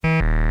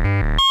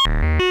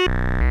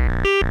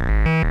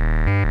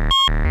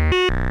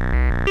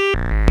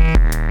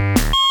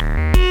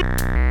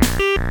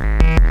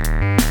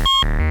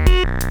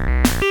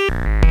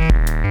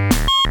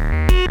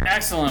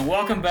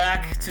Welcome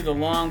back to the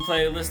Long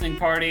Play Listening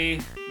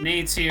Party.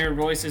 Nate's here,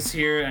 Royce is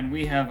here, and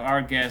we have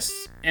our guest,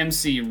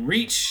 MC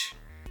Reach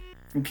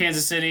from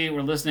Kansas City.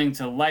 We're listening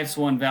to Life's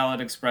One Valid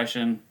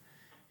Expression,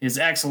 his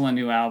excellent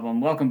new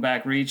album. Welcome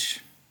back, Reach.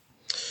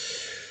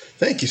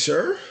 Thank you,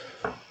 sir.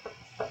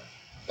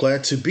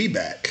 Glad to be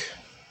back.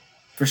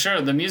 For sure.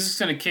 The music's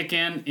going to kick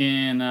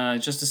in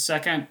just a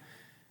second.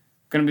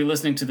 Going to be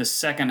listening to the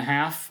second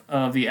half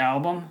of the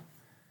album.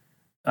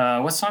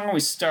 What song are we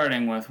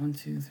starting with? 1,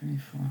 2, 3,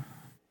 4.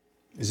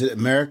 Is it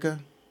America?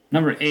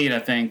 Number 8, I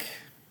think.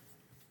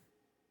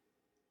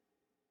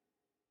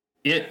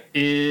 It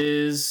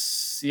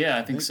is... Yeah,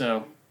 I think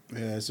so.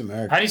 Yeah, it's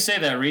America. How do you say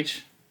that,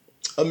 Reach?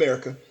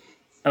 America.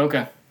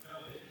 Okay.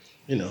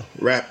 You know,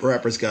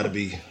 rappers got to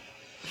be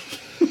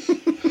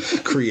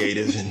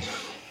creative and...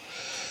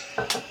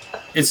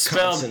 It's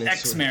spelled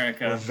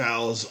X-America. Or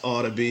vowels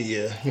ought to be,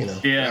 yeah.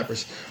 Yeah.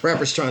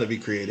 Rappers trying to be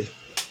creative.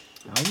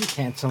 Are you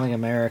canceling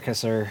America,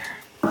 sir?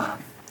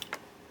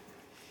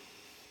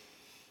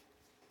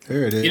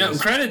 There it is. You know,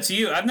 credit to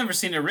you. I've never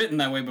seen it written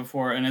that way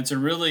before, and it's a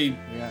really,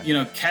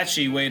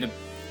 catchy way to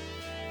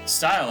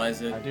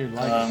stylize it. I do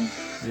like it.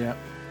 Yeah.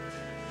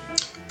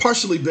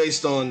 Partially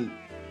based on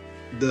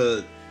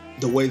the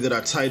way that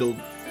I titled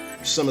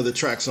some of the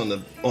tracks on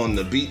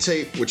the beat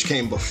tape, which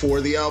came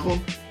before the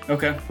album.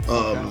 Okay.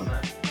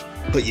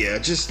 But yeah,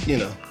 just,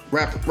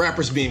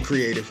 rappers being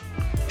creative,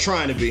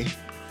 trying to be.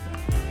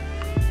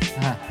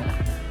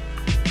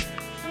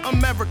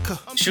 America.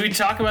 Should we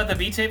talk about the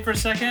beat tape for a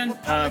second?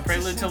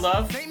 Prelude to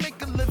Love?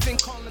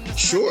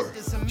 Sure.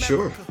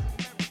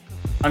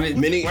 I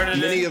mean, where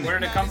did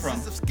it come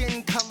from?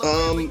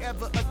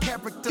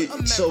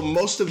 So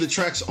most of the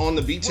tracks on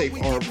the beat tape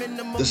are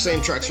the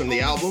same tracks from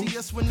the album.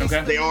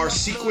 Okay. They are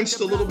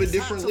sequenced a little bit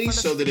differently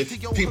so that if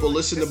people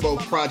listen to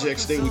both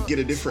projects, they would get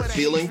a different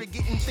feeling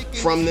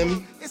from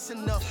them.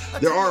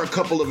 There are a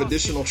couple of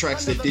additional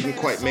tracks that didn't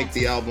quite make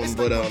the album,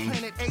 but I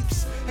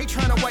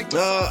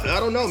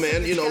don't know,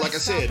 man. Like I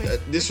said,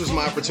 this was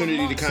my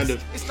opportunity to kind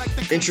of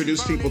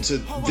introduce people to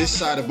this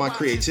side of my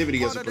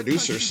creativity as a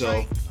producer,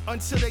 so I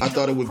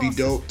thought it would be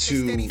dope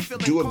to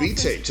do a beat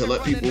tape to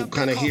let people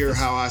kind of hear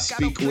how I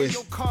speak with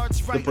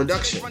the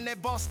production.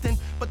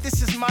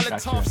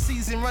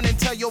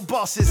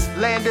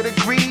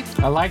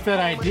 I like that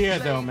idea,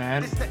 though,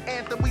 man.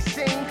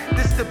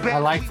 I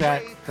like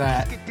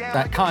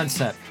that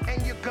concept.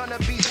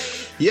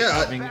 Yeah,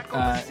 having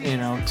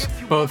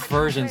both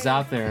versions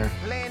out there.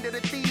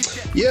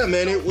 Yeah,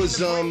 man, it was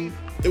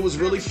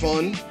really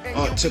fun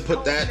to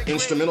put that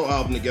instrumental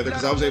album together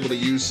because I was able to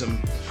use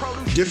some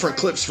different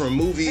clips from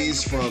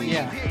movies, from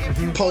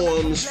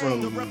poems,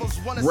 from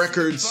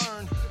records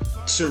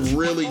to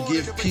really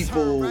give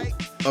people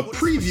a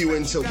preview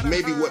into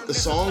maybe what the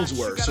songs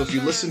were. So if you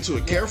listen to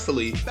it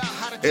carefully,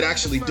 it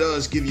actually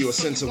does give you a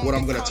sense of what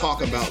I'm going to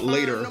talk about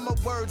later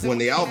when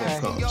the album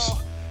comes.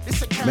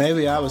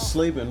 Maybe I was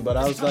sleeping, but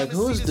I was like,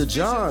 "Who's the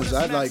Johns?"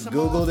 I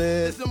Googled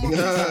it,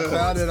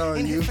 found it on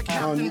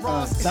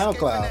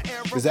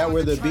SoundCloud. Is that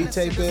where the beat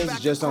tape is?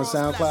 Just on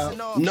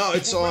SoundCloud? No,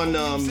 it's on.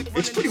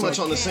 It's pretty much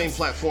on the same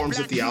platforms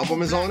that the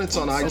album is on. It's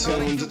on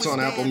iTunes. It's on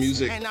Apple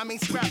Music,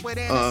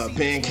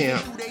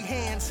 Bandcamp.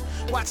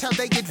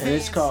 And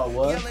it's called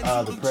what?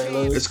 The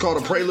Prelude. It's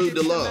called A Prelude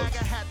to Love.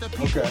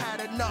 Okay.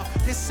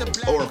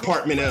 Or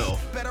Apartment L.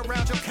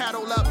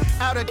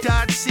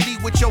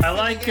 I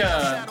like,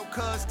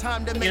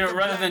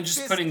 rather than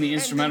just putting the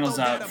instrumentals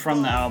out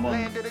from the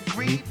album,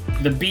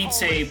 the beat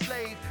tape,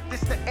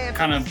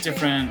 kind of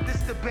different,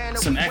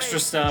 some extra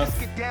stuff,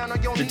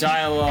 the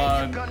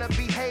dialogue,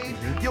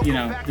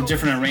 the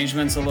different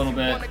arrangements a little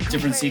bit,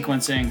 different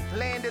sequencing.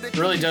 It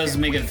really does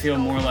make it feel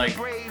more like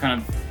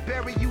kind of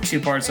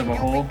two parts of a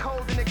whole.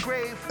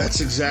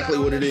 That's exactly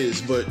what it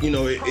is, but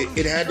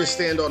it had to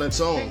stand on its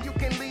own,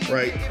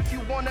 right?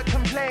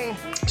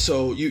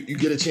 So you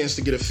get a chance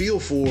to get a feel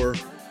for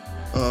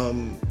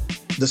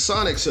the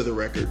sonics of the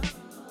record,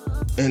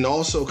 and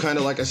also kind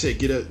of like I said,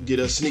 get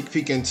a sneak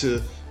peek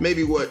into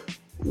maybe what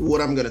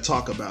I'm going to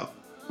talk about.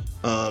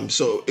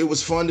 So it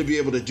was fun to be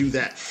able to do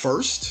that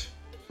first,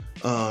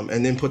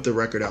 and then put the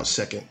record out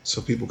second,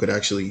 so people could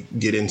actually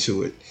get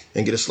into it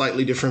and get a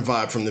slightly different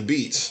vibe from the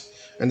beats,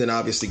 and then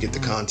obviously get the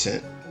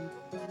content.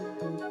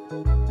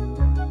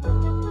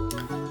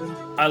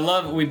 I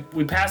love,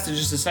 we passed it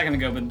just a second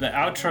ago, but the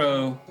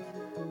outro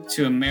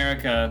to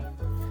America,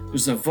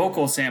 there's a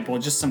vocal sample,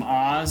 just some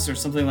ahs or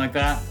something like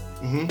that,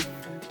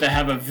 that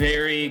have a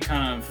very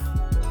kind of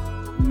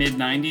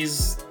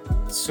mid-90s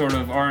sort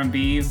of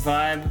R&B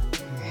vibe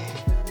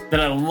that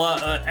I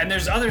love. And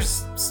there's other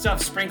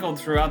stuff sprinkled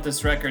throughout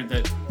this record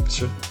that,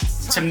 sure,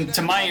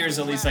 to my ears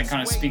at least, I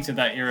kind of speak to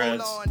that era.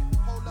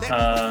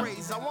 I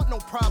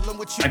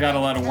got a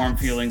lot of warm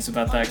feelings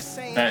about that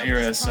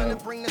era, so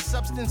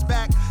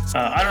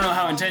I don't know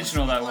how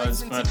intentional that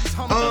was, but that's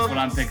what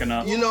I'm picking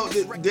up.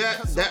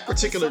 That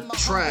particular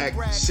track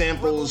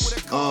samples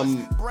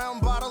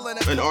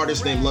an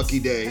artist named Lucky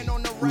Day,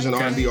 who's an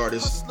R&B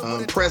artist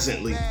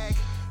presently,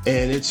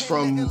 and it's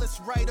from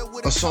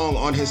a song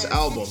on his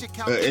album,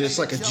 and it's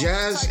like it's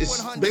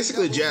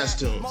basically a jazz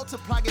tune,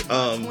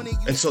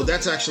 and so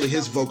that's actually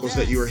his vocals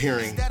that you were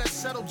hearing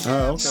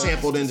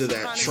sampled into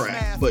that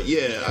track. But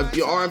yeah,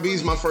 R&B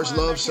is my first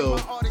love, so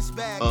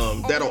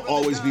that'll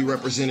always be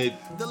represented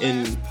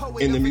in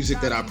the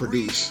music that I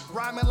produce.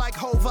 Rhyming like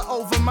Hova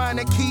over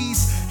minor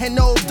keys, and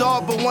no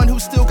dog but one who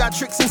still got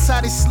tricks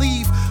inside his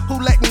sleeve, who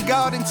letting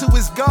God into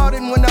his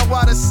garden when I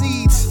water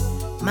seeds.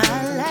 My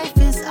life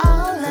is all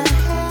I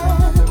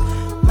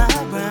have. My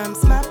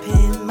rhymes, my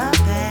pen, my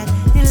pad.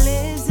 It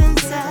lives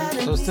inside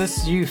of So is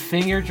this you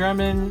finger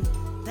drumming?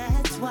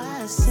 That's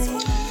why I say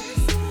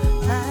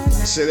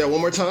Say that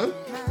one more time.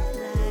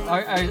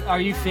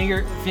 Are you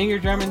finger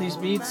drumming these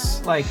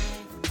beats, like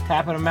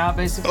tapping them out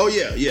basically? Oh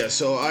yeah.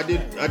 So I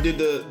did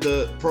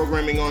the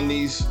programming on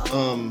these.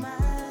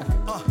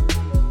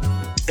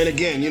 And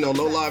again, no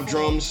live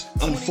drums.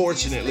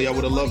 Unfortunately, I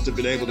would have loved to have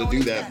been able to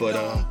do that, but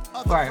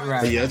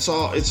Right. yeah, it's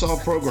all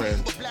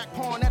programmed.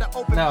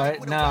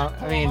 No.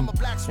 I mean,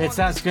 it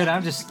sounds good.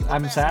 I'm just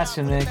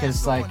asking it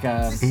because like,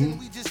 how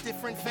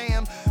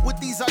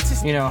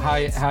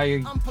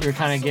you're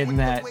kind of getting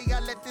that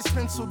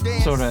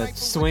sort of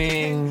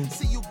swing,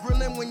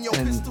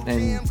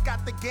 and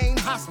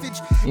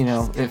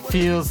it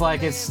feels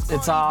like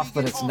it's off,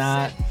 but it's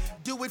not.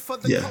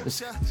 Yeah.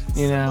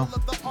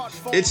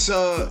 It's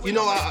I'm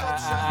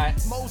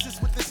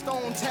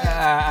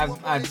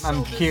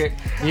curious.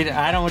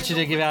 I don't want you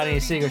to give out any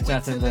secrets,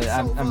 nothing, but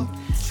I'm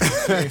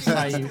curious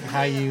how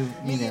you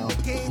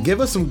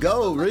Give us some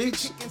gold,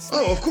 Reach.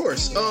 Oh, of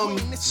course.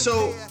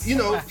 So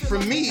for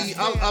me,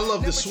 I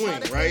love the swing,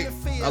 right?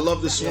 I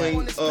love the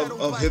swing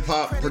of hip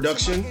hop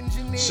production.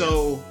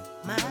 So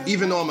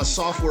even though I'm a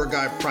software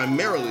guy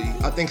primarily,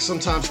 I think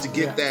sometimes to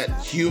get that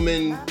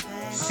human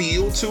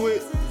feel to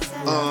it,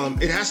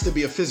 it has to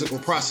be a physical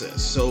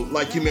process. So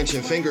like you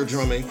mentioned, finger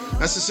drumming,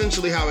 that's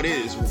essentially how it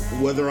is.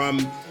 Whether I'm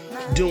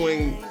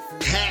doing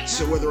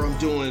hats or whether I'm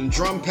doing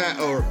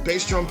or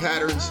bass drum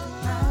patterns,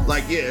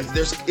 like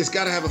it's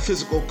got to have a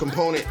physical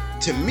component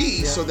to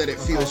me so that it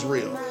feels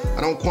real.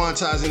 I don't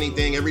quantize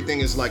anything.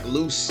 Everything is like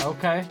loose.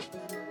 Okay.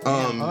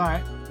 All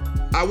right.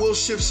 I will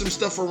shift some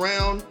stuff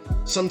around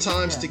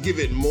sometimes to give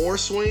it more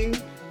swing,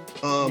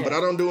 but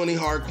I don't do any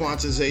hard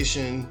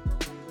quantization.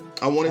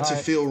 I want it to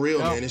feel real,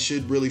 man. It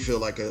should really feel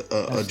like a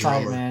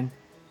drummer. Tight, man.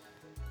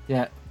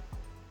 Yeah.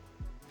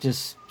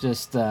 Just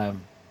you're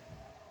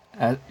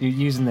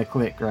using the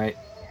click, right?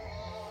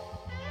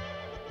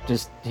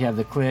 Just you have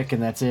the click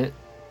and that's it.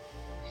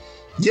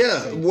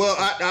 Yeah. Well,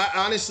 I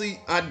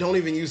honestly don't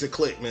even use a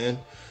click, man.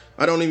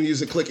 I don't even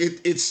use a click.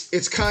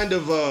 It's kind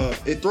of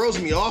it throws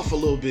me off a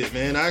little bit,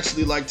 man. I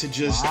actually like to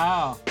just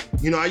I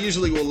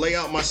usually will lay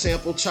out my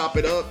sample, chop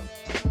it up,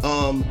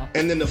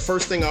 and then the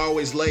first thing I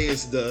always lay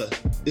is the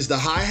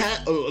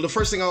hi-hat. The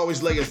first thing I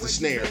always lay is the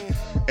snare,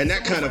 and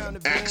that kind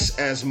of acts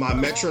as my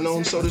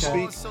metronome, so to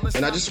speak,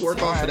 and I just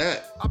work off of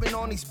that.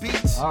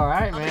 All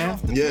right, man.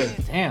 Yeah.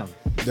 Damn.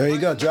 There you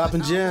go,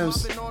 dropping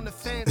gems. We'll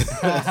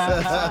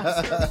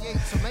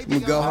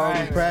go home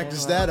and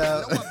practice that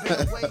out.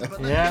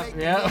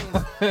 Yeah.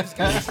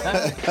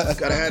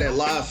 Gotta have that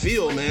live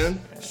feel, man.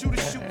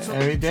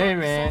 Every day,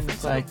 man.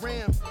 It's like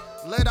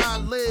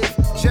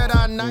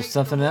there's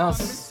something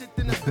else.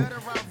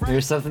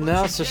 There's something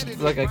else. Just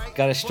like I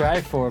gotta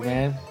strive for,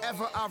 man.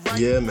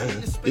 Yeah,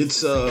 man.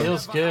 It's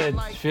feels good.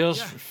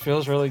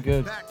 Feels really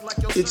good.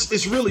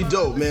 It's really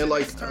dope, man.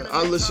 Like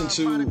I listened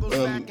to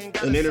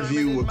an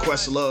interview with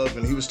Questlove,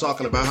 and he was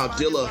talking about how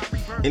Dilla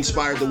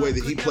inspired the way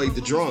that he played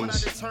the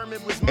drums,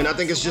 and I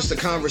think it's just a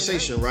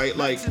conversation, right?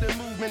 Like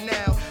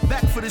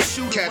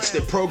cats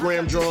that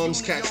program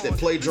drums, cats that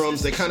play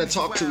drums, they kind of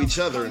talk to each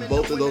other, and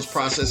both of those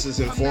processes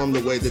inform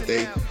the way that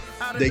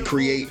they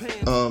create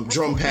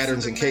drum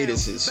patterns and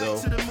cadences.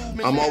 So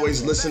I'm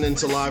always listening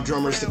to live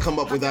drummers to come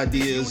up with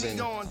ideas,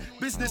 and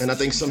I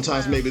think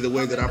sometimes maybe the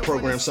way that I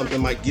program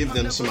something might give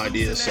them some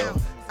ideas. So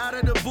out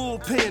of the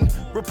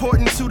bullpen,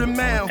 reporting to the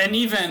mound. And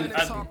even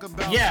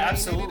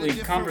absolutely,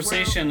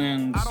 conversation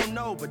and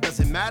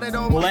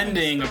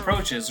blending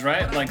approaches,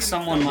 right? Like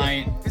someone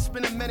might,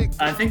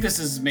 I think this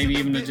is maybe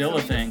even a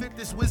Dilla thing,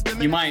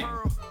 you might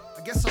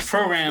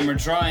program or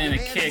draw in a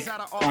kick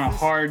on a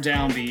hard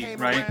downbeat,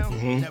 right?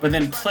 Mm-hmm. But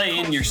then play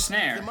in your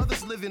snare,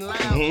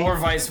 or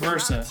vice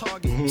versa.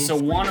 Mm-hmm. So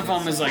one of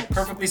them is like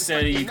perfectly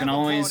steady, you can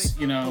always,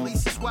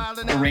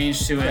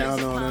 arrange to it.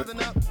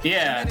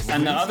 Yeah,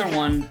 and the other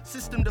one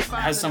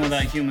has some of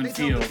that human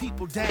feel.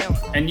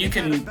 And you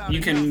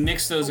can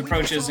mix those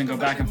approaches and go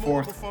back and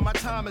forth.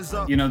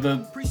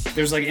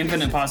 There's like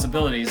infinite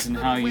possibilities in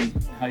how you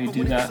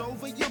do that.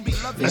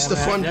 That's the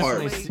fun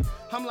part.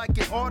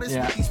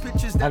 Yeah,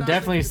 I've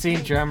definitely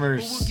seen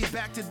drummers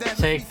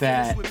take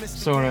that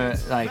sort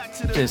of like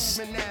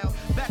just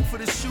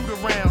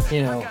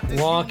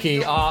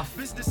wonky, off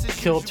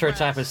kilter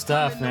type of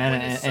stuff,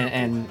 man,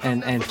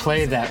 and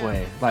play that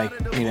way, like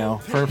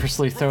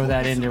purposely throw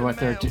that into what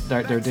they're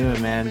doing,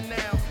 man.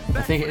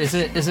 I think is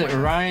it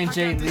Ryan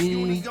J.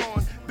 Lee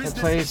that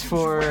plays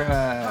for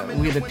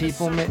We the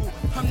People. I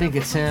think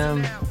it's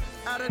him.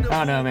 I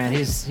don't know, man.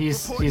 He's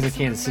a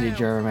Kansas City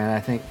drummer, man. I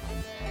think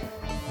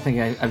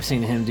I've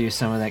seen him do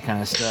some of that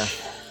kind of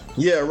stuff.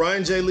 Yeah,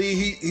 Ryan J.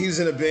 Lee, he's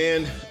in a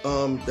band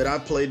that I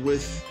played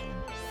with.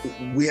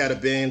 We had a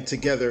band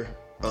together.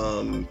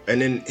 And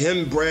then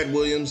him, Brad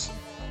Williams.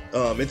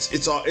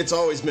 It's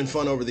always been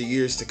fun over the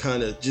years to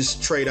kind of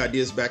just trade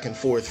ideas back and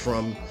forth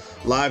from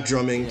live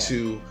drumming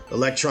to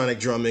electronic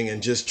drumming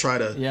and just try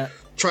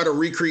to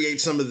recreate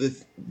some of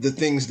the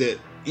things that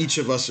each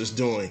of us is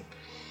doing.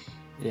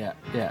 Yeah.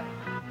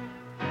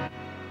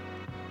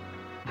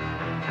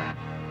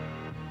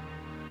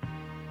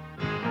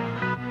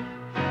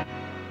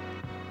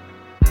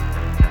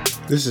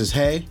 This is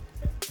Hey.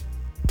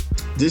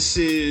 This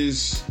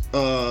is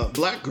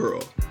Black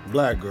Girl.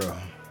 Black Girl.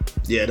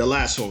 Yeah, the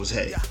last one was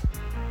Hey.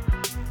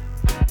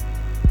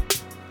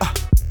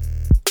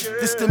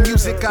 This the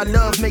music I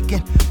love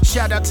making.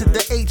 Shout out to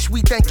the H,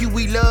 we thank you,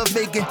 we love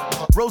making.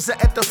 Rosa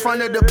at the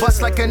front of the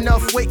bus like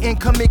enough waiting.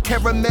 Come in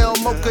caramel,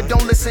 mocha,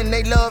 don't listen,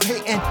 they love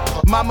hating.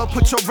 Mama,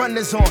 put your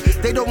runners on,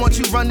 they don't want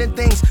you running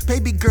things.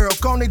 Baby girl,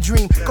 gonna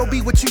dream, go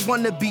be what you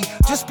wanna be.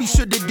 Just be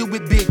sure to do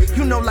it big,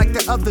 you know like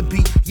the other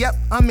beat. Yep,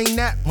 I mean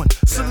that one.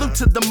 Salute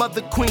to the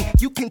mother queen.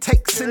 You can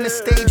take center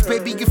stage,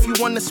 baby, if you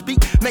wanna speak.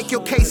 Make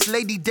your case,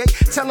 Lady Day.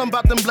 Tell them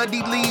about them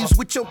bloody leaves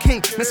with your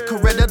king. Miss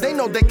Coretta, they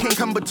know they can't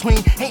come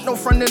between. Ain't no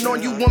frontin'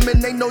 on you, woman,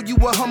 they know you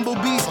a humble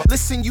beast.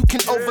 Listen, you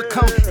can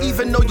overcome,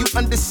 even though you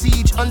under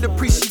siege.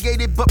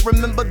 Underappreciated, but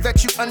remember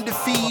that you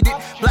undefeated.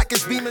 Black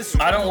is beaming.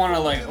 I don't want to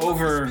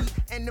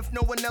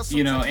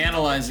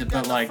analyze it,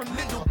 but like,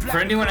 for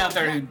anyone out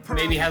there who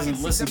maybe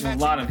hasn't listened to a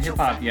lot of hip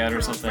hop yet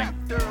or something,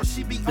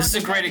 this is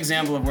a great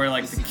example of where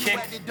like the kick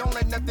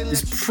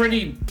is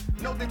pretty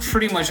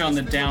much on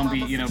the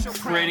downbeat,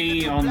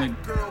 pretty on the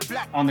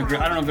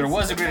grid. I don't know if there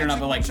was a grid or not,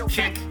 but like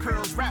kick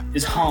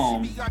is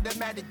home.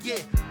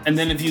 And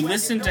then if you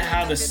listen to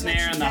how the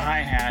snare and the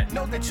hi-hat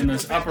and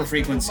those upper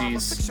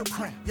frequencies,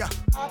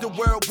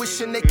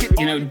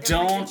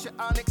 don't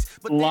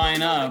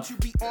line up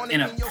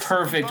in a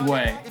perfect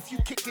way.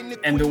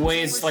 And the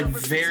way it's like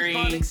very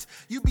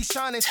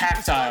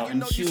tactile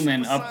and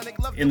human up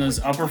in those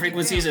upper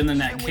frequencies, and then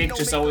that kick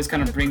just always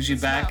kind of brings you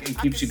back and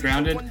keeps you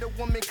grounded.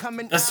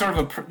 That's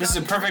this is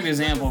a perfect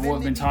example of what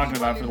we've been talking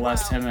about for the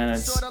last 10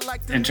 minutes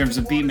in terms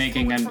of beat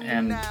making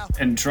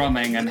and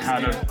drumming and how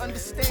to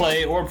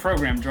play or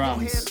program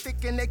drums.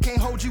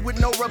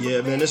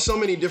 Yeah, man, there's so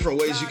many different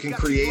ways you can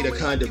create a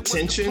kind of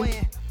tension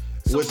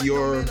with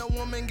your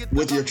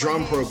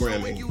drum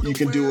programming. You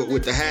can do it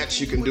with the hats,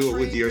 you can do it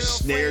with your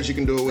snares, you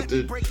can do it with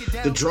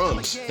the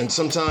drums. And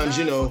sometimes,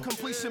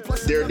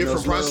 there are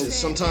different processes.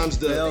 Sometimes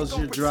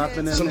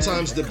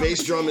the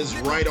bass drum is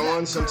right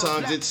on,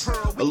 sometimes it's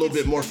a little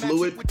bit more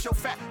fluid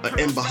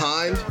and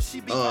behind.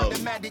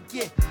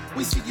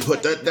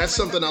 But that's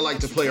something I like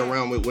to play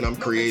around with when I'm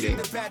creating.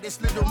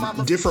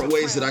 Different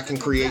ways that I can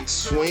create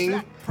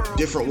swing,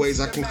 different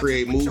ways I can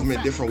create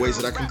movement, different ways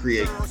that I can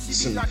create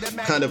some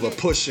kind of a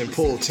push and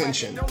pull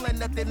tension.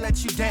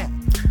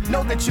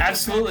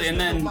 Absolutely. And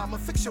then,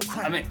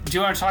 do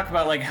you want to talk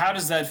about like how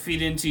does that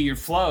feed into your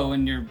flow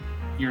and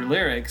your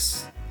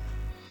lyrics?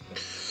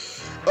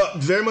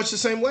 Very much the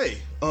same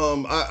way.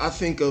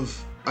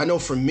 I know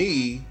for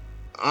me,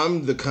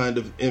 I'm the kind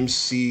of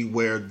MC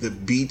where the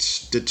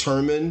beats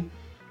determine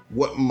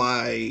what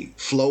my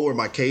flow or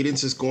my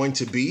cadence is going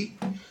to be.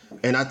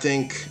 And I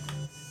think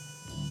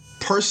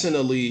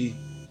personally,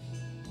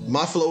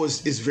 my flow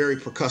is very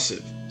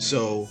percussive.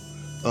 So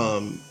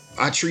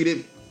I treat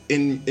it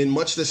in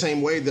much the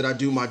same way that I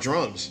do my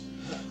drums.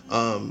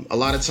 A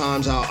lot of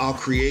times I'll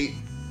create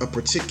a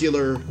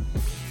particular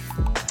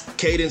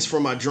cadence for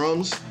my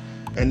drums,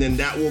 and then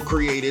that will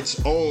create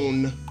its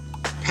own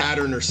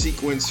pattern or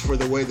sequence for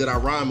the way that I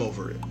rhyme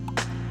over it.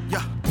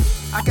 Yeah,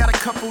 I got a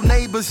couple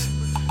neighbors,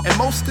 and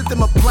most of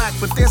them are black,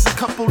 but there's a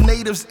couple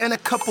natives and a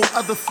couple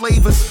other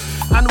flavors.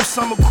 I knew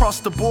some across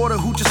the border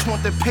who just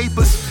want their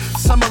papers.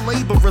 Some are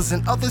laborers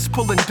and others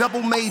pulling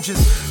double majors.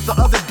 The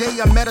other day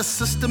I met a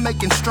sister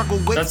making struggle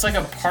with. That's like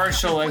a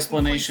partial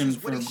explanation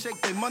for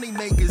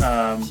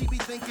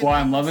why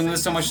I'm loving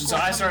this so much. So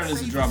I started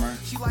as a drummer,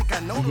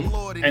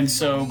 and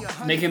so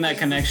making that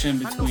connection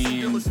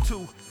between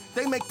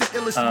the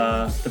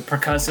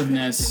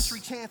percussiveness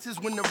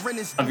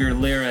of your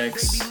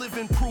lyrics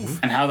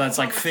and how that's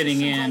like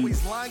fitting in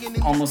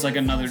almost like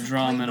another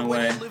drum in a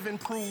way.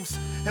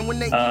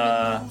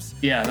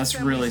 Yeah, that's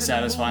really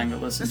satisfying to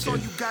listen to.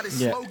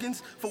 Yeah.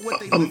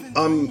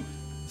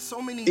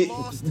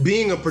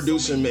 Being a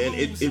producer, man,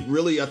 it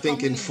really, I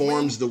think,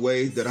 informs the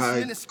way that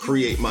I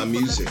create my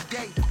music.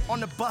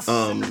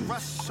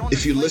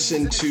 If you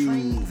listen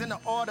to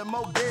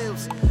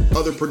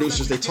other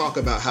producers, they talk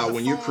about how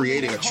when you're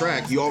creating a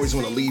track, you always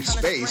want to leave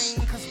space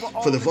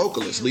for the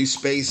vocalist, leave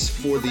space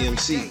for the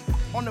MC.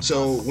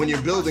 So when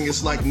you're building,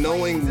 it's like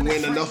knowing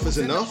when enough is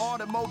enough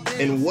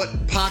and what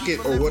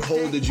pocket or what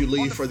hole did you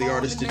leave for the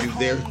artist to do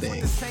their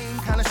thing.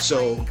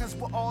 So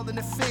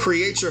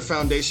create your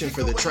foundation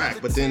for the track,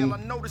 but then then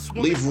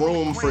leave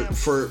room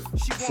for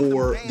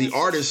the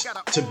artist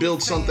to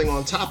build something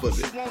on top of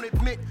it.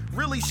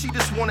 Really, she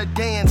just wanna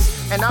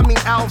dance, and I mean,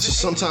 so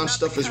sometimes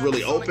stuff is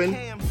really open.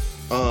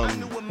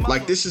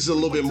 Like this is a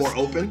little bit more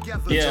open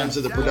in terms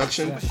of the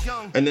production,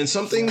 and then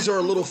some things are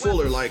a little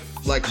fuller, like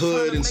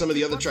Hood and some of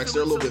the other tracks.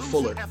 They're a little bit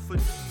fuller.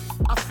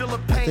 I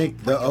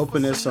think the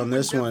openness on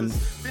this one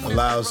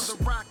allows,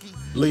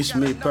 at least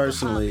me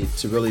personally,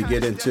 to really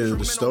get into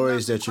the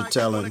stories that you're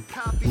telling,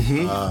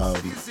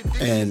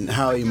 and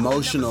how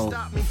emotional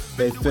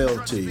they feel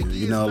to you.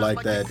 You know,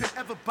 like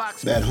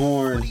that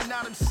horn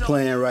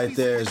playing right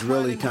there is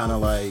really kind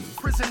of like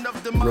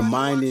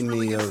reminding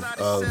me of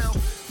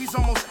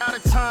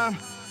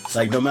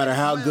like, no matter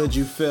how good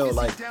you feel,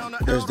 like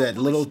there's that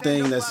little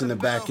thing that's in the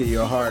back of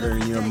your heart or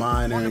in your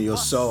mind or in your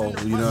soul.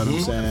 You know what I'm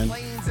saying?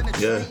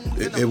 Yeah,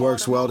 it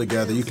works well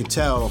together. You can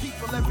tell,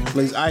 at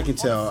least I can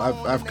tell.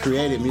 I've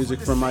created music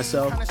for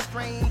myself,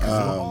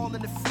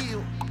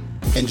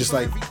 and just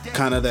like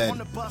kind of that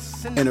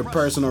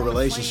interpersonal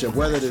relationship,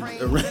 whether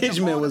the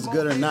arrangement was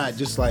good or not,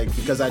 just like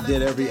because I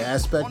did every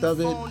aspect of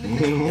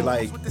it,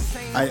 like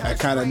I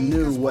kind of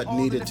knew what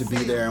needed to be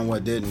there and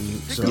what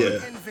didn't. So yeah,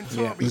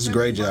 it's a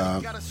great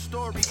job.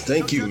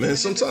 Thank you, man.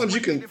 Sometimes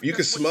you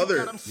can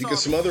smother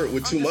it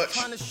with too much.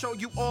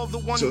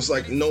 So it's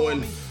like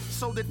knowing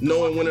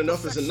when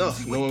enough is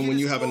enough, knowing when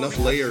you have enough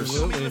layers.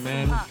 Absolutely,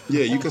 man.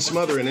 Yeah, you can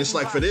smother it. And it's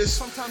like for this,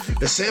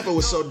 the sample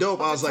was so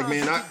dope. I was like,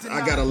 man,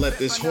 I gotta let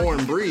this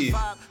horn breathe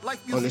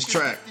on this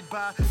track.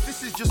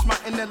 This is just my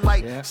inner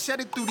light.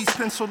 Shed it through these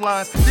pencil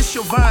lines. This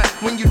your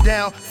vibe when you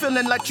down,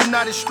 feeling like you're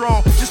not as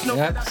strong. Just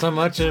know so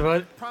much of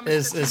it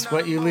is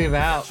what you leave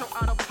out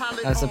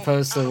as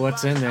opposed to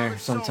what's in there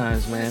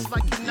sometimes, man.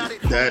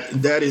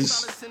 That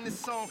is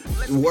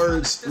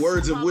words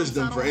of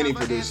wisdom for any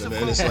producer,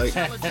 man. It's like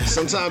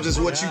sometimes it's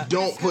what you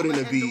don't put in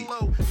a beat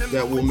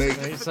that will make.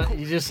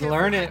 You just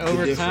learn it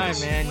over time,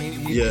 man.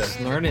 You just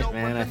learn it,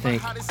 man. I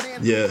think.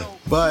 Yeah.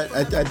 But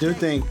I do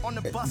think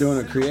during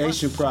a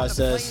creation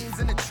process,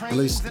 at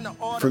least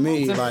for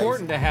me, it's like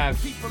important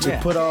to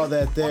put all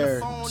that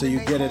there so you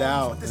get it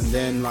out, and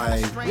then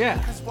like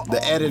the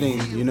editing,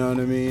 you know what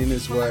I mean,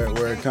 is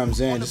where it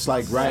comes in. Just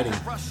like writing,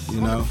 you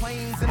know.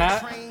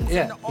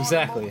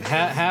 Exactly.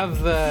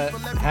 Have the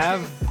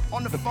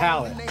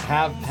palette.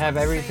 Have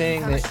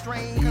everything that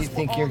you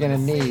think you're gonna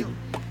need,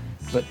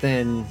 but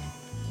then,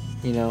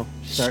 you know,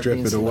 start strip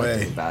being it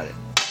away about it.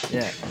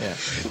 Yeah.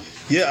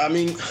 Yeah, I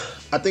mean,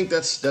 I think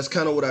that's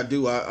kind of what I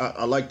do.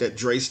 I like that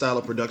Dre style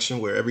of production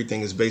where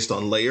everything is based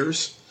on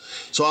layers.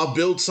 So I'll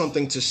build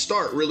something to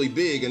start really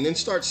big and then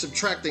start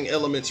subtracting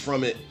elements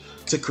from it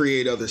to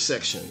create other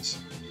sections.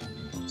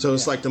 So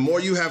it's like the more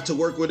you have to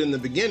work with in the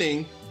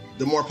beginning,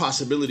 the more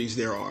possibilities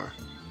there are.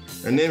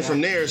 And then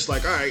from there, it's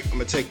like, all right, I'm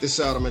gonna take this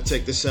out, I'm gonna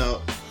take this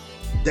out.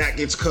 That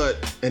gets cut,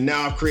 and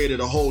now I've created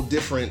a whole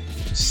different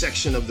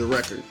section of the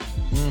record.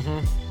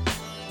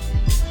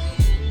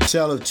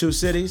 Tale of Two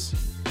Cities?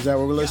 Is that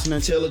what we're listening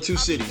to? Tale of Two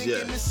Cities,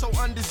 yeah.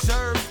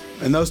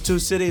 And those two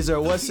cities are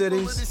what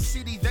cities?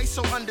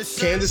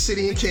 Kansas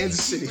City and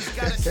Kansas City.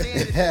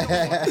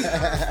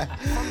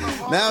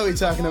 Now we're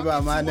talking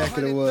about my neck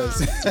of the woods.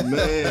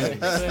 Man.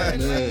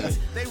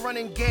 They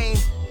running game.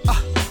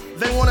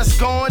 They want us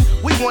gone,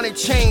 we want it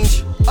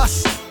change.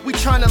 Us, we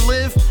trying to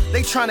live,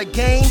 they trying to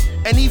gain.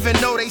 And even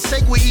though they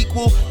say we're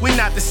equal, we're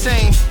not the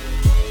same.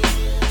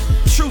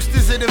 Truth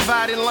is a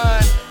dividing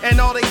line, and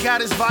all they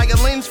got is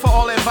violins for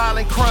all that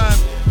violent crime.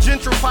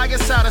 Gentrify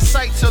us out of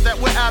sight so that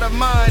we're out of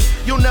mind.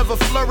 You'll never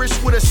flourish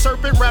with a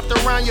serpent wrapped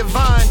around your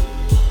vine.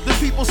 The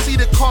people see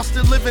the cost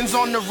of living's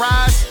on the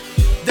rise.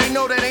 They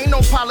know that ain't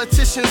no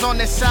politicians on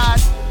their side.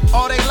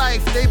 All they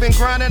life, they've been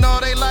grinding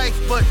all their life,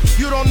 but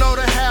you don't know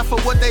the half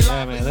of what they like.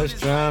 Yeah, man, those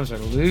drums are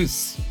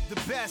loose. The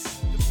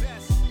best,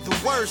 the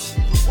worst,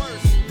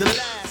 the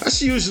last.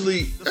 That's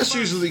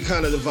usually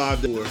kind of the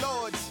vibe that we're.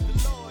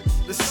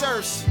 The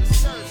serfs,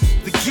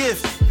 the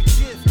gift,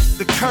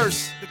 the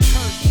curse,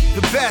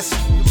 the best,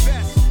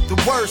 the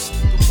worst,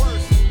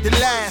 the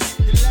last,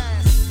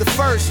 the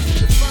first,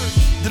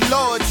 the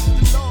lords,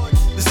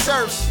 the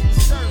serfs,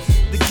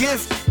 the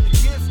gift,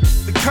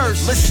 the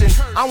curse. Listen,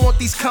 I want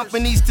these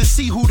companies to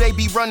see who they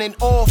be running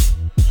off.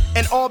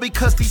 And all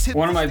because these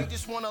one of my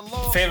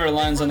favorite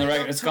lines on the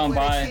record, it's gone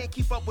by,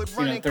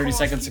 30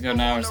 seconds ago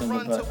now or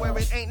something, but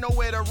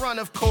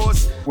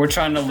we're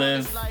trying to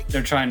live,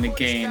 they're trying to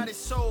gain.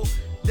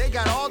 They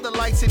got all the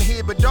lights in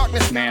here, but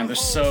darkness. Man,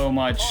 there's so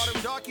much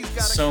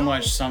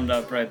summed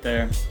up right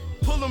there.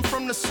 Man,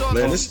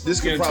 this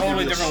could probably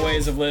totally different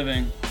ways of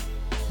living.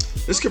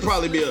 This could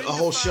probably be a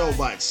whole show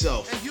by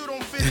itself.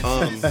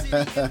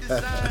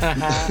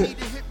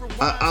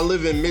 I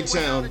live in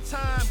Midtown,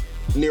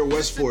 near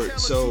Westport,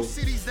 so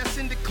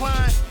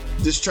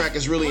this track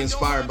is really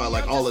inspired by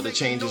like all of the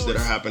changes that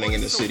are happening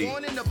in the city.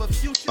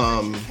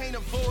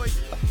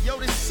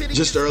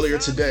 Just earlier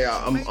today,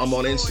 I'm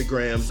on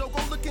Instagram,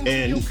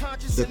 and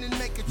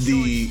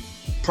the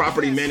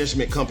property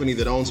management company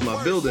that owns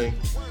my building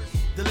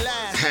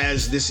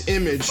has this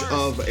image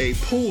of a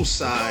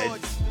poolside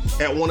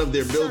at one of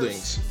their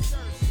buildings.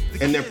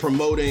 and they're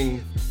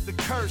promoting the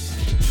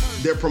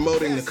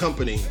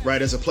company,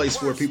 right, as a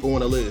place where people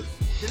want to live.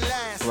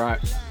 Right.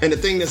 And the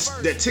thing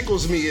that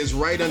tickles me is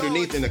right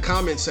underneath in the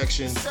comment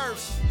section,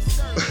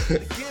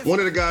 one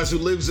of the guys who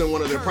lives in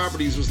one of their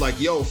properties was like,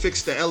 yo,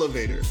 fix the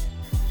elevator.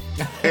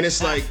 And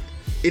it's like,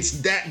 it's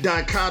that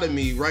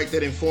dichotomy, right,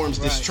 that informs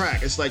this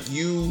track. It's like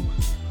you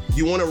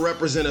want to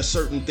represent a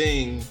certain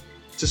thing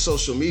to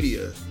social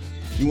media.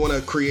 You want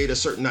to create a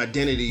certain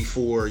identity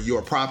for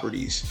your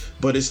properties,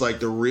 but it's like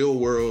the real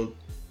world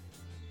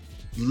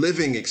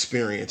living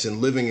experience and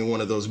living in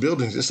one of those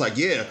buildings. It's like,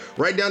 yeah,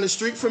 right down the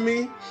street from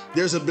me,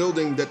 there's a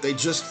building that they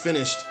just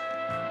finished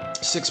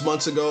 6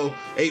 months ago,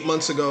 8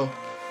 months ago.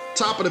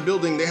 Top of the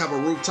building, they have a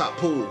rooftop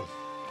pool.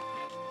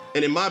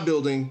 And in my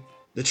building,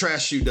 the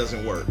trash chute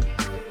doesn't work.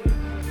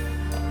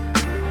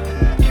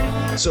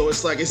 So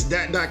it's like, it's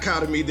that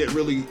dichotomy that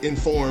really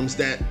informs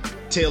that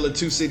Tale of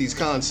Two Cities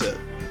concept.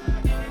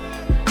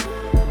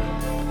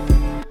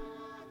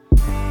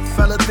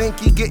 Fella think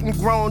he getting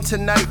grown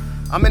tonight.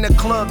 I'm in the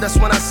club, that's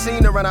when I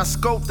seen her and I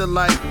scoped the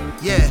light.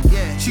 Yeah,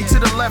 she to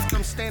the left,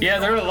 I'm standing. Yeah,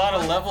 there are a lot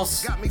of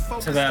levels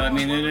to that. I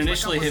mean, it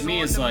initially hit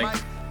me as like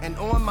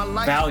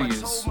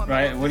values,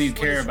 right? What do you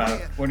care about?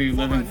 What are you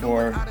living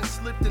for?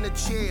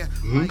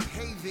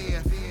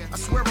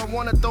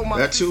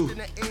 That too.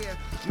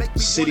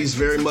 City's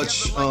very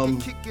much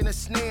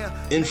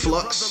in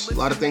flux. A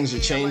lot of things are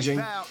changing.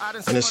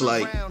 And it's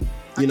like,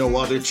 you know,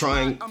 while they're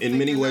trying in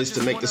many ways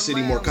to make the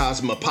city more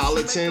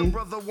cosmopolitan,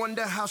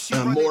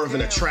 more of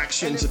an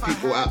attraction to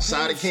people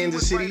outside of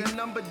Kansas City,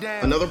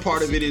 another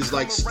part of it is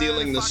like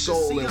stealing the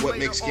soul and what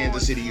makes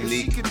Kansas City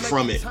unique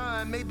from it.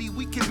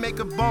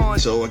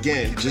 So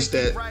again, just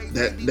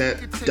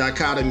that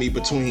dichotomy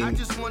between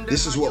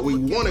this is what we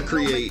want to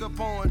create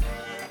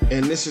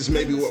and this is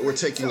maybe what we're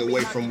taking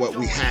away from what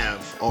we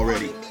have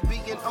already.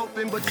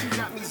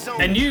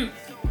 And you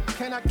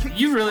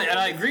really, and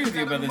I agree with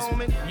you about this,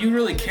 you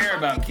really care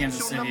about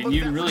Kansas City, and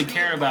you really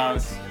care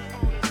about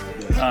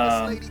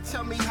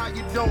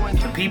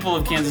the people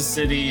of Kansas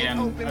City,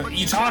 and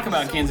you talk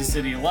about Kansas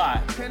City a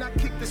lot.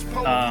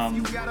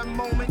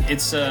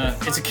 It's a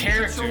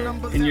character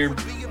in your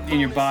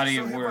body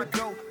of work.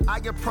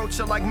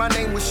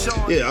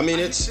 Yeah, I mean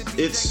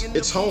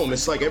it's home.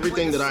 It's like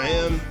everything that I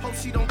am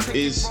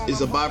is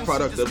a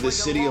byproduct of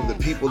this city, of the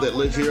people that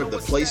live here, of the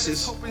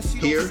places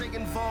here.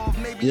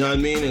 You know what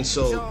I mean? And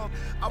so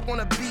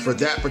for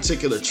that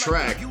particular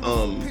track,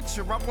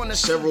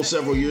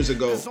 several years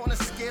ago,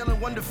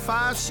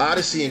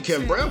 Odyssey and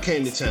Kevin Brown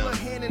came to town.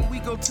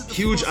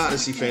 Huge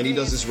Odyssey fan. He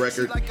does this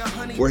record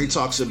where he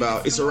talks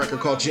about, it's a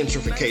record called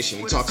Gentrification.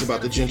 He talks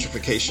about the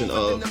gentrification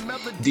of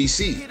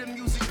DC.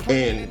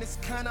 And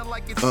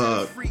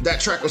that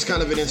track was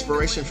kind of an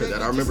inspiration for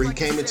that. I remember he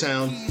came to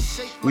town.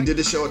 We did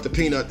the show at the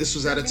Peanut. This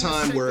was at a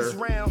time where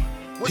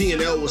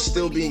P&L was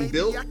still being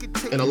built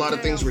and a lot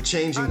of things were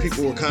changing.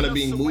 People were kind of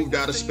being moved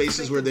out of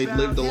spaces where they'd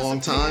lived a long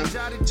time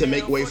to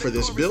make way for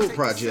this build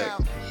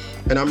project.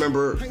 And I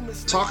remember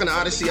talking to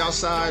Odyssey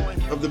outside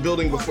of the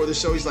building before the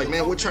show. He's like,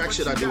 man, what track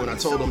should I do? And I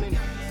told him,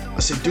 I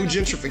said, do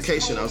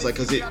Gentrification. I was like,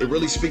 because it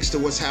really speaks to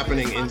what's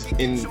happening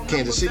in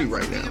Kansas City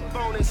right now.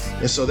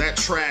 And so that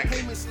track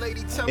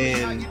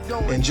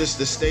and just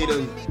the state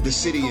of the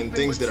city and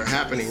things that are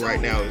happening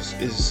right now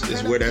is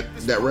where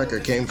that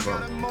record came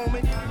from.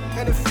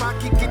 And if I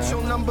could get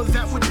your number,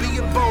 that would be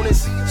a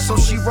bonus. So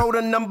she wrote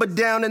a number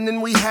down and then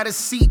we had a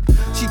seat.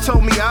 She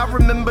told me, I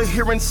remember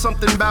hearing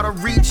something about a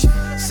reach.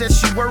 Said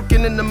she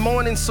working in the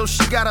morning, so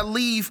she gotta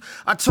leave.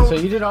 I told So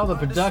you did all the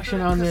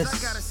production on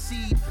this,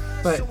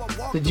 but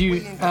did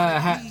you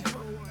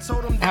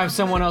have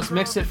someone else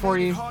mix it for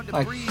you?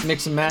 Like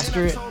mix and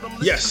master it?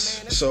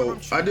 Yes, so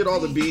I did all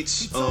the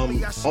beats.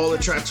 All the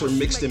tracks were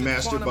mixed and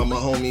mastered by my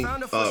homie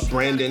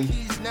Brandon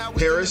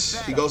Harris.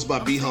 He goes by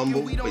Be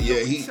Humble, but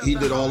yeah, he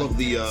did all of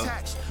the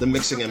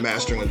mixing and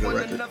mastering of the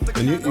record.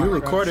 And you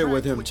recorded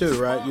with him too,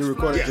 right? You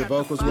recorded your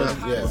vocals with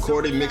him? Yeah.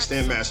 Recorded, mixed,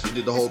 and mastered.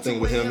 Did the whole thing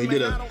with him. He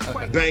did a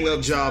bang-up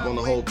job on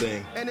the whole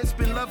thing.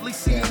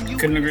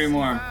 Couldn't agree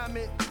more.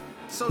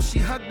 So she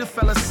hugged the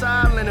fella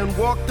silent and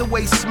walked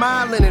away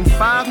smiling. And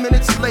 5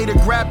 minutes later,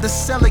 grabbed the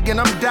cell again,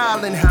 I'm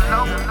dialing.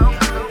 Hello?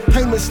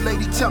 Hey, Miss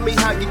Lady, tell me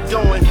how you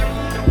doing.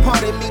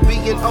 Pardon me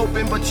being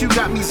open, but you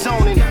got me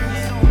zoning.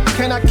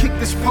 Can I kick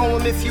this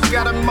poem if you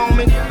got a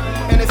moment?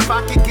 And if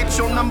I could get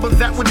your number,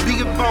 that would be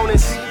a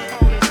bonus.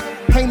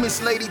 Hey, Miss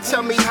Lady,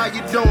 tell me how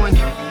you doing.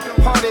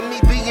 Pardon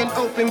me being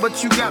open,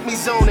 but you got me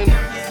zoning.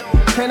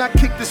 Can I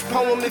kick this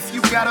poem if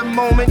you got a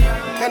moment?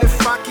 And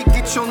if I could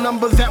get your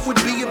number, that would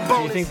be a bonus.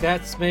 Do you think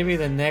that's maybe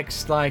the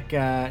next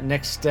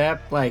next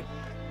step, like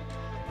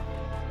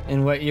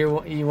in what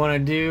you want to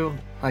do,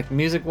 like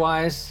music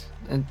wise,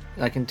 and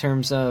like in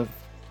terms of?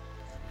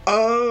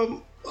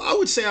 I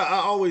would say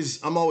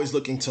I'm always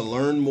looking to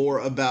learn more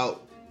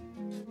about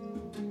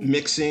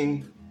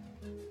mixing,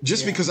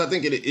 just because I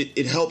think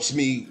it helps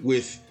me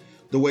with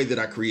the way that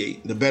I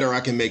create. The better I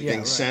can make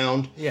things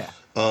sound. Yeah,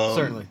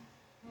 certainly.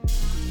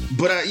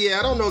 But I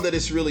don't know that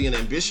it's really an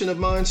ambition of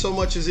mine so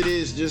much as it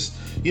is just,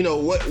 you know,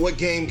 what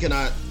game can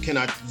I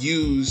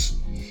use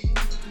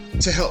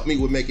to help me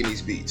with making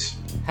these beats.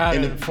 How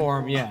to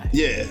inform, yeah.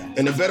 Yeah,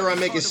 and the better I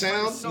make it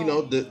sound, you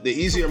know, the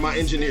easier my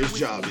engineer's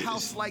job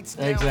is.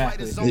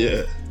 Exactly.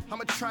 Yeah.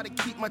 I'ma try to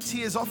keep my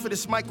tears off of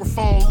this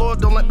microphone. Lord,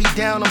 don't let me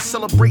down. I'm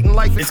celebrating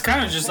life. It's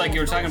kind of just like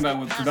you were talking about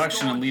with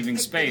production and leaving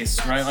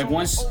space, right? Like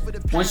once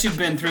you've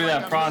been through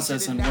that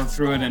process and worked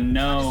through it and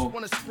know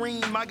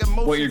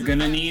what you're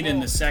gonna need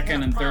in the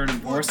second and third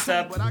and fourth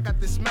step,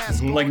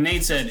 like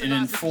Nate said, it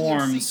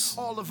informs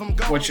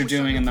what you're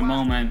doing in the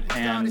moment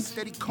and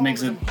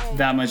makes it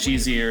that much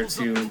easier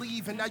to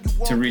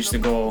reach the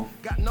goal.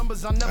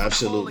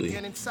 Absolutely.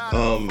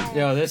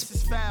 Yo,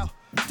 this.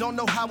 Don't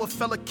know how a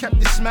fella kept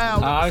his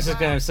smile. I was just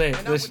gonna say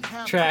this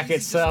track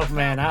itself,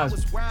 man.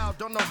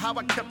 Don't know how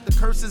I kept the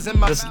curses in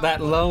my that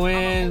low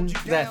end,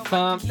 that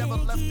thump. Do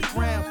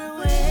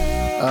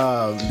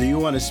you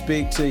want to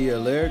speak to your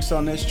lyrics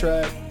on this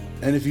track?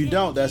 And if you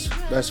don't, that's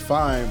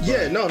fine. But...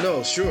 Yeah,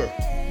 no, sure.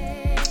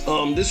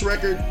 This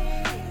record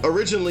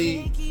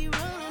originally,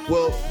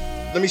 well,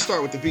 let me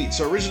start with the beat.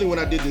 So originally when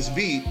I did this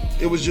beat,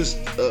 it was just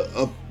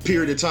a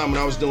period of time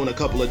when I was doing a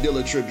couple of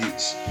Dilla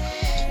tributes.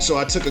 So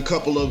I took a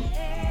couple of,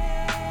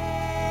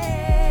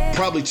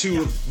 probably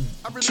two of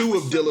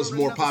Dilla's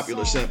more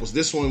popular samples.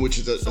 This one, which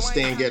is a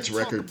Stan Getz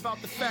record,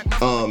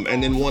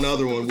 and then one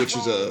other one, which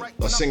is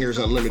a Singers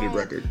Unlimited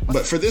record.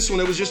 But for this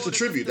one, it was just a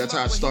tribute. That's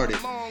how it started.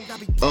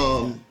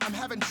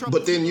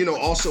 But then, you know,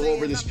 also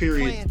over this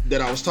period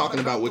that I was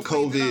talking about with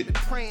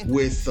COVID,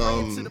 with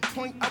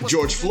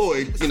George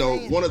Floyd, you know,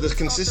 one of the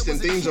consistent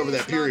themes over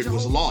that period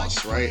was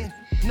loss, right?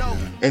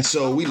 And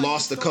so we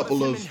lost a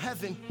couple of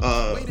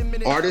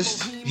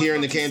artists here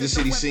in the Kansas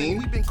City scene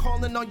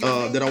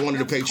that I wanted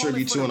to pay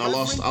tribute to, and I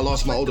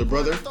lost my older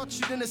brother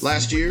late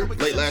last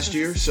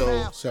year.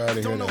 So sorry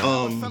to hear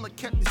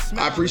that.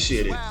 I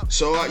appreciate it.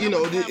 So you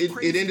know,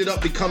 it ended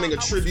up becoming a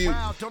tribute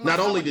not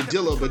only to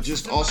Dilla, but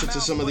just also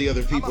to some of the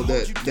other people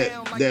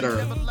that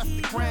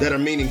are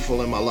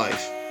meaningful in my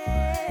life.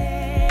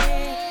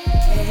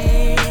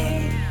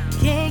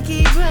 Can't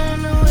keep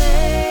running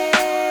away.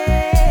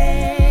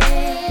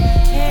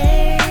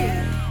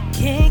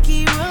 Can't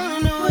keep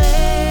running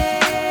away.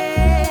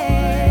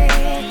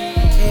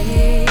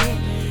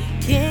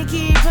 Can't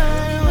keep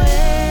running away.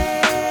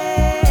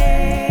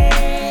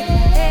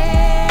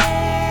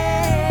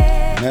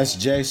 That's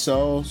J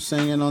Soul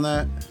singing on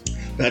that?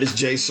 That is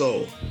J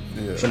Soul.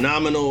 Yeah.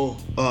 Phenomenal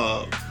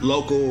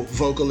local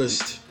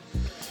vocalist.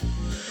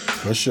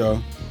 For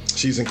sure.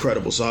 She's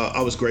incredible. So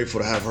I was grateful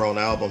to have her on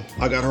the album.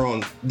 I got her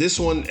on this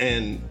one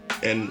and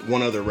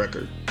one other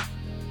record.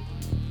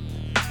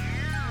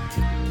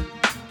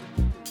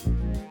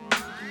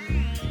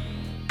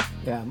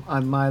 Yeah,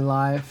 on My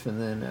Life, and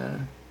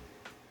then.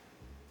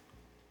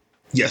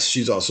 Yes,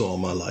 she's also on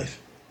My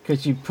Life.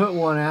 Because you put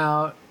one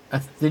out.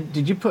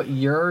 Did you put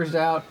yours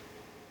out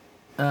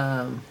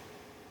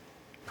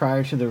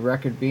prior to the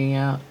record being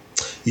out?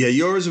 Yeah,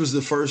 yours was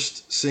the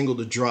first single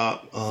to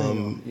drop. A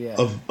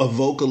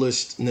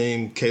vocalist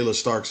named Kayla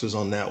Starks was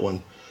on that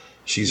one.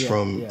 She's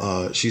from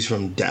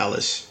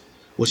Dallas.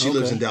 Well, she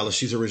lives in Dallas.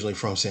 She's originally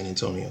from San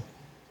Antonio.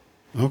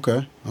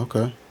 Okay.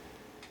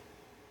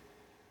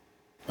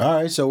 All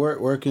right, so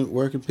where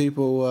can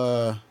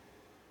people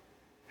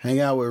hang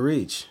out with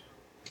Reach?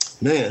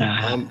 Man,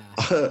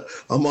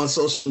 I'm on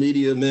social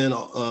media, man.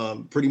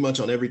 Pretty much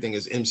on everything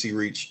is MC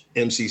Reach.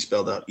 MC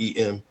spelled out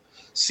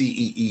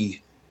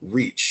EMCEE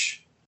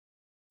Reach.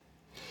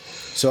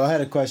 So I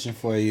had a question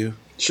for you.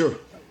 Sure.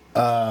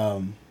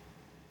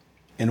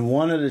 In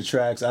one of the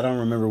tracks, I don't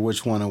remember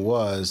which one it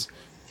was.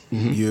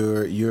 Mm-hmm.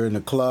 You're in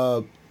a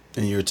club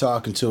and you're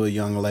talking to a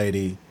young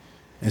lady,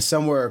 and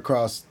somewhere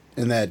across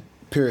in that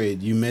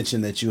period, you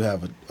mentioned that you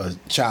have a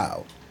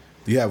child.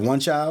 You have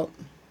one child?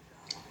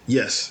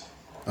 Yes.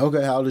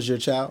 Okay, how old is your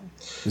child?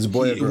 Is a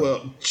boy or girl?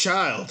 Well,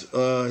 child.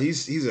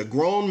 He's a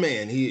grown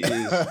man. He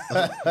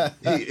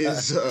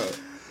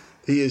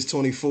is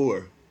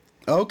 24.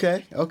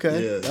 Okay.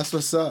 Yeah. That's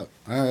what's up.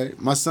 All right.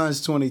 My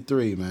son's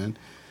 23, man.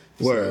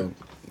 Word.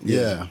 So,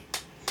 yeah.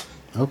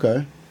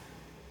 Okay.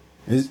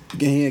 Is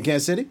he in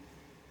Kansas City?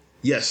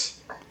 Yes.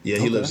 Yeah,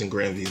 he lives in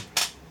Grandview.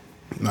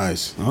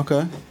 Nice.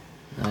 Okay.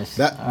 Nice.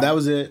 That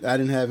was it. I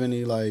didn't have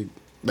any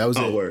that was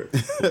it. Word.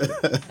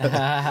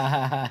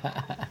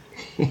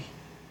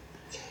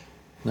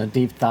 No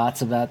deep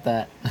thoughts about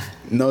that?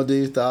 No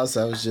deep thoughts.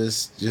 I was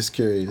just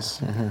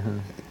curious.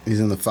 He's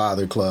in the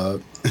father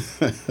club.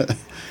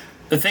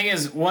 The thing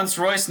is, once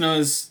Royce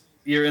knows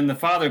you're in the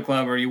father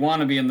club or you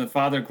want to be in the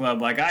father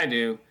club like I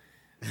do,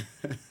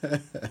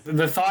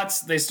 the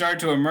thoughts, they start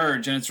to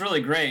emerge, and it's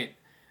really great.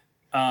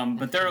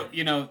 But there,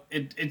 you know,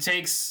 it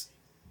takes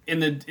in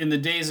the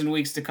days and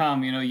weeks to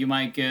come, you know, you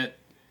might get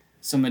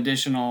some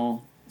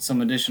additional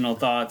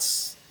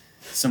thoughts,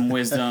 some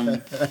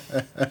wisdom.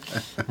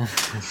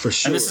 For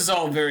sure. And this is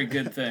all a very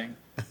good thing.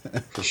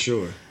 For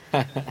sure.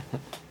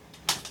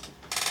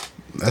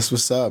 That's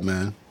what's up,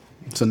 man.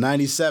 So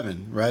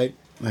 97, right?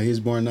 Like he was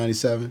born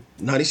 97?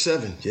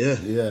 97, yeah.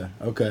 Yeah,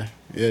 okay.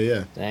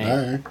 Yeah. Dang. All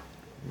right.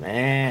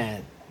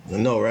 Man. I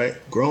know, right?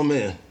 Grown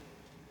man.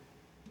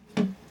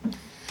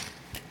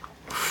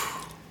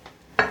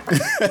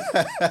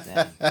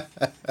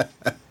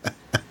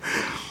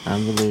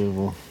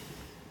 Unbelievable.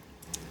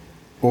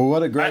 Well,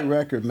 what a great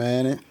record,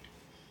 man.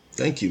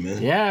 Thank you,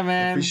 man. Yeah,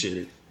 man. Appreciate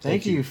it.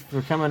 Thank you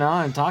for coming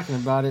on and talking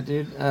about it,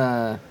 dude.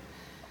 Yeah,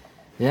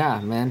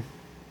 man.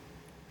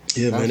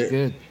 Yeah, That man. was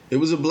good. It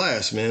was a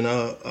blast, man.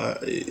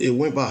 It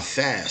went by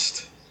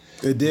fast.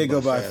 It did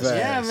go by fast.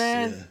 Yeah,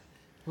 man. Yeah.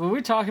 Well, we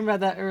were talking about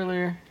that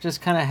earlier,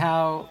 just kind of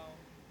how,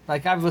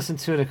 like, I've listened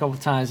to it a couple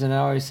times, and it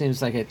always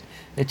seems like it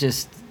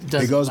just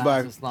doesn't It goes last by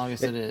as long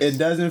as it is. It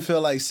doesn't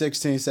feel like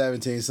 16,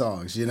 17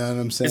 songs. You know what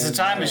I'm saying? It's a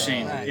time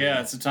machine. Right.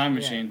 Yeah, it's a time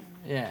machine.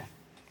 Yeah,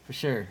 for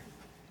sure.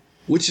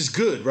 Which is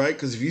good, right?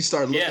 Because if you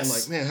start looking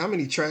Yes. like, man, how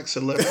many tracks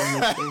are left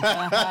on this thing?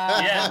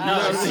 Yeah,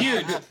 no, it's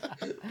huge.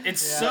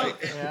 It's so.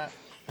 Yeah.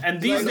 And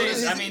these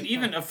days, I mean,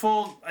 even a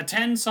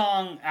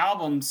 10-song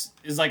albums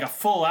is like a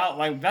full out.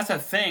 Like, that's a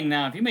thing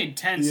now. If you made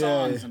 10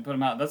 songs and put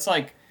them out, that's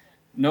like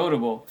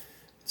notable.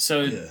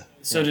 So,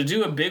 to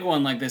do a big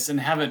one like this and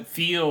have it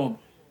feel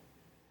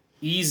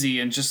easy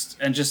and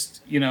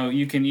just you know,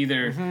 you can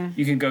either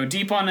you can go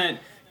deep on it,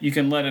 you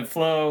can let it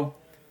flow,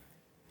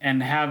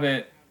 and have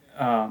it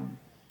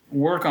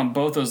work on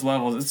both those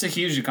levels. It's a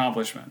huge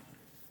accomplishment.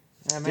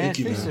 Yeah, man. Thank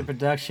you, It speaks man. to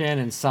production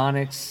and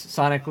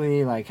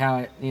sonically, like how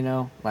it, you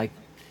know,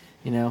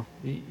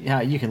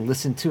 how you can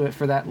listen to it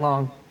for that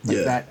long. Like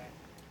Yeah.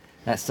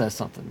 That says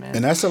something, man.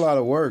 And that's a lot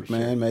of work,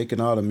 man. Making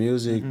all the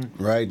music,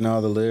 writing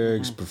all the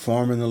lyrics,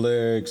 performing the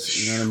lyrics.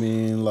 You know what I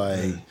mean?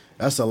 Like,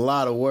 that's a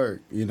lot of work,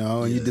 you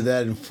know? And you did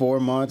that in 4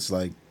 months.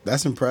 Like,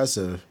 that's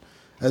impressive.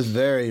 That's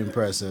very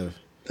impressive.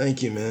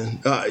 Thank you, man.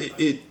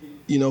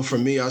 You know, for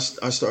me, I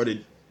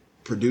started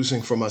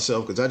producing for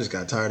myself because I just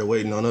got tired of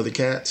waiting on other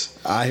cats.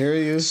 I hear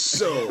you.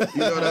 So, you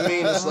know what I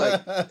mean? It's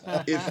like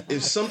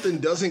if something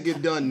doesn't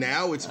get done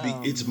now, it's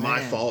my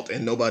fault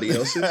and nobody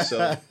else's.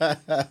 So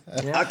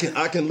I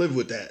can live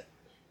with that.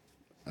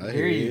 I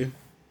hear you.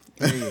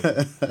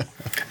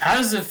 How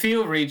does it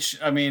feel, Reach?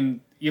 I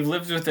mean, you've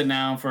lived with it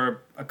now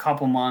for a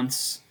couple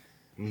months.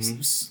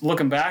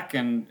 Looking back,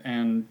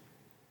 and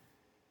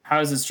how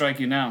does it strike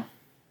you now?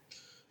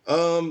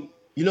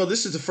 You know,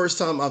 this is the first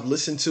time I've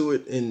listened to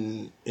it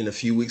in a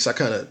few weeks. I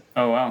kind of,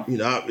 Oh wow. you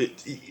know,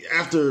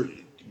 after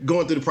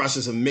going through the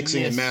process of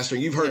mixing and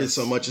mastering, you've heard it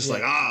so much. It's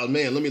like,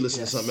 man, let me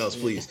listen to something else,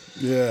 please.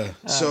 Yeah.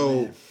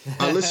 So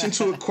I listened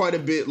to it quite a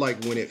bit,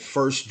 like when it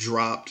first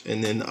dropped,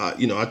 and then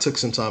I took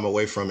some time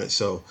away from it.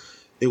 So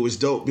it was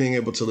dope being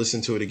able to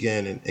listen to it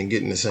again and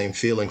getting the same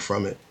feeling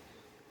from it.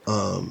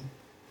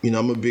 You know,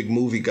 I'm a big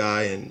movie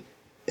guy,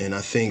 and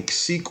I think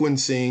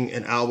sequencing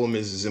an album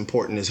is as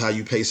important as how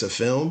you pace a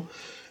film.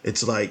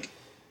 It's like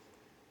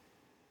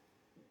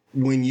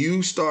when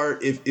you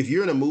start, if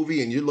you're in a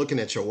movie and you're looking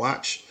at your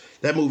watch,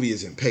 that movie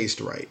isn't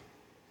paced right.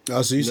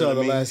 Oh, so you saw what I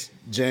the mean? last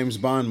James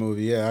Bond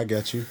movie. Yeah, I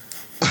got you.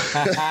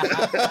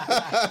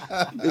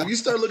 If you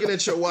start looking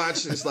at your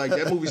watch, it's like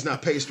that movie's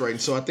not paced right.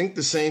 And so I think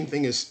the same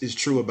thing is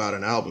true about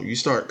an album. You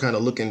start kind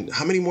of looking,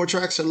 how many more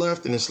tracks are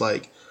left? And it's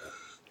like,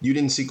 you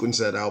didn't sequence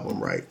that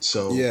album right.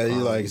 So Yeah, you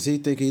like, does he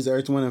think he's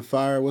Earth, Wind, and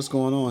Fire? What's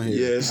going on here?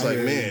 yeah, it's like,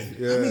 man,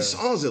 how many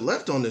songs are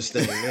left on this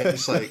thing, man?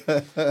 It's like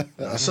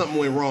something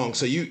went wrong.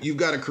 So you've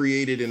got to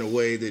create it in a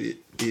way that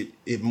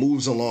it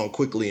moves along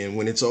quickly, and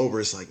when it's over,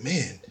 it's like,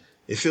 man,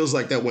 it feels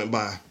like that went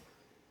by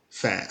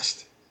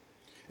fast.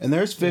 And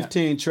there's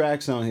 15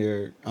 tracks on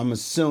here. I'm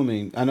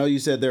assuming. I know you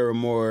said there were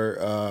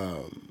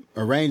more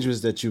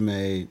arrangements that you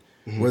made.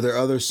 Were there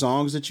other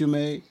songs that you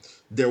made?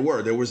 There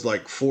was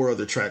like 4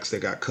 other tracks that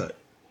got cut.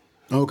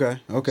 Okay.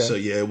 So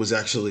yeah, it was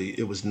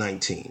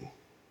 19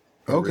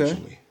 Okay.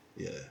 originally.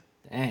 Yeah.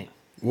 Dang.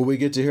 Will we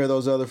get to hear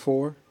those other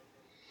 4?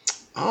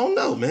 I don't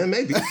know, man.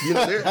 Maybe, you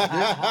know,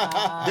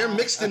 they're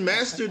mixed and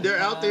mastered. They're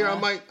out there.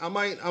 I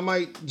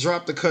might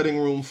drop the cutting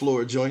room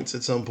floor joints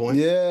at some point.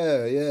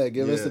 Yeah.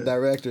 Give us the Yeah.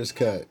 director's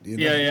cut. You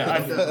know?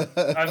 Yeah.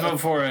 I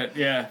vote for it.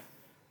 Yeah.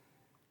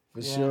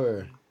 For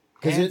sure.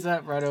 'Cause Hands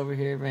up right over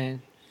here,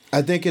 man.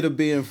 I think it'll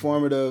be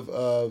informative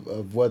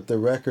of what the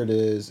record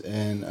is,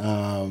 and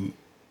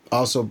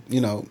also, you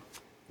know,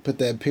 put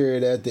that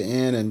period at the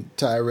end and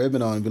tie a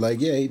ribbon on and be like,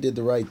 yeah, he did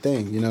the right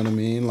thing. You know what I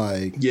mean?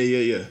 Like,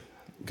 Yeah.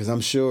 because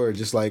I'm sure,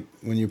 just like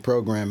when you're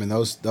programming,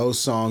 those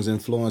songs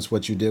influence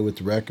what you did with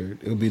the record.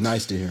 It would be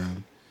nice to hear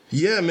them.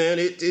 Yeah, man.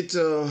 It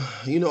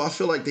you know, I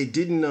feel like they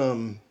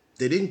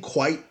didn't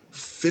quite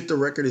fit the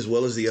record as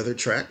well as the other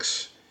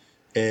tracks,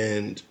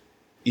 and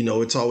you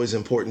know, it's always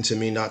important to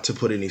me not to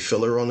put any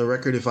filler on the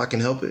record if I can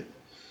help it.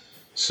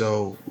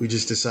 So we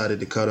just decided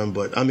to cut them.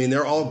 But I mean,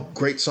 they're all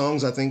great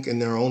songs, I think, in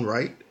their own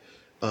right.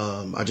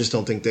 I just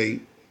don't think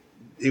it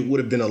would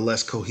have been a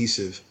less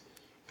cohesive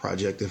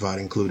project if I'd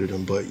included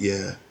them. But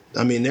yeah,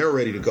 I mean, they're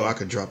ready to go. I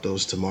could drop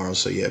those tomorrow.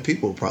 So yeah,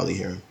 people will probably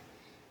hear them.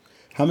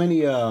 How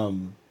many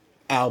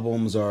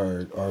albums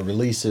or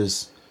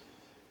releases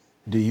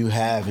do you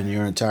have in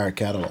your entire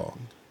catalog?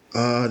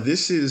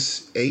 This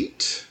is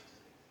 8.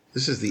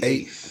 This is the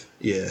 8th.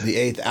 Yeah. The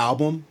 8th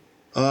album?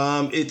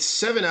 It's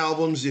 7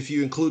 albums. If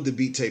you include the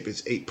beat tape,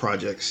 it's 8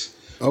 projects.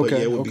 Okay, But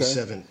yeah, it would be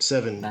okay.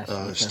 seven Nice,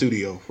 okay.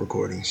 studio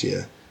recordings.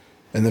 Yeah.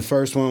 And the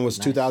first one was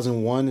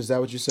 2001. Is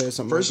that what you said?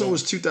 Something. First like one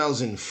was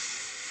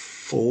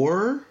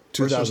 2004.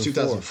 First one was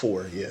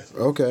 2004. Yeah.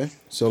 Okay,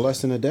 so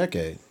less than a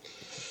decade.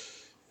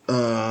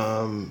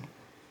 No,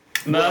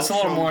 that's a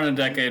little more than a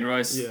decade,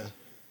 Royce. Yeah.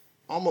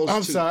 Almost.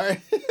 I'm sorry.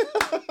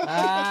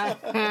 I'm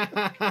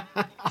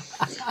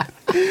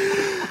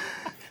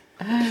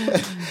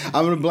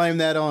gonna blame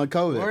that on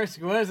COVID. Royce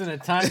wasn't a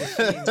time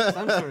machine,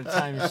 some sort of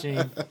time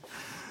machine.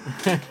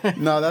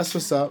 No, that's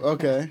what's up.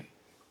 Okay.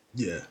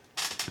 Yeah.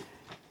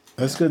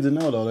 That's good to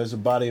know, though. There's a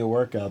body of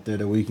work out there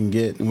that we can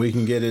get, and we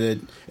can get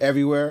it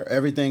everywhere.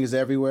 Everything is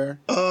everywhere.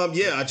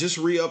 Yeah, I just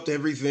re-upped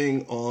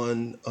everything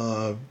on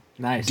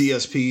Nice.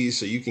 DSP,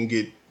 so you can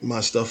get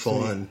my stuff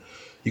on.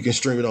 You can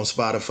stream it on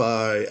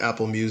Spotify,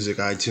 Apple Music,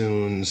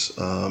 iTunes,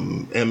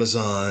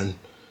 Amazon.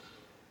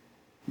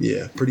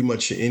 Yeah, pretty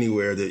much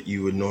anywhere that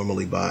you would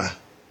normally buy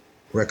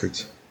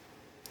records.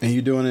 And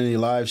you doing any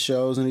live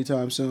shows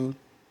anytime soon?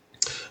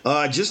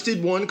 I just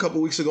did one a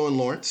couple weeks ago in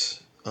Lawrence.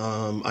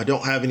 I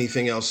don't have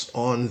anything else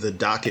on the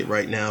docket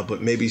right now,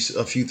 but maybe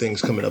a few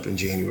things coming up in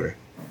January.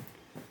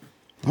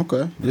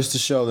 Okay, just to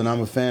show that I'm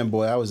a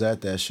fanboy. I was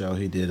at that show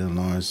he did in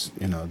Lawrence.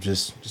 You know,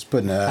 just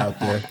putting that out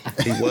there.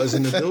 He was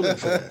in the building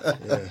for that.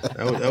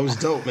 Yeah, that was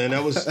dope, man.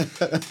 That was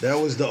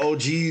the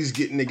OGs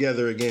getting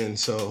together again.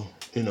 So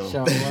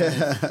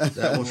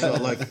that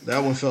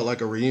one felt like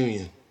a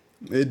reunion.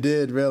 It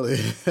did, really.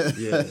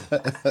 Yeah.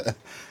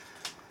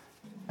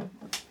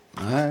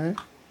 All right.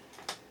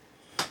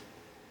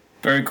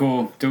 Very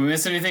cool. Did we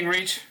miss anything,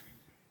 Reach?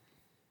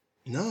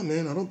 No,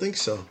 man, I don't think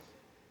so.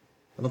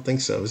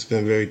 It's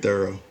been very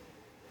thorough.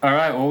 All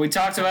right. Well, we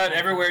talked about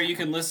everywhere you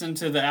can listen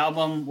to the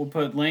album. We'll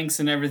put links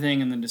and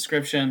everything in the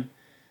description.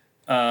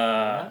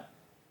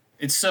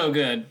 It's so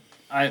good.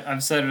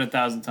 I've said it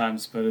 1,000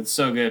 times, but it's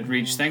so good.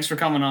 Reach, thanks for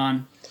coming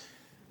on.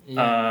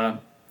 Yeah.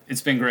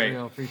 It's been great.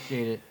 I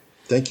appreciate it.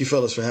 Thank you,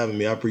 fellas, for having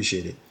me. I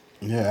appreciate it.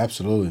 Yeah,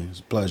 absolutely.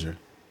 It's a pleasure.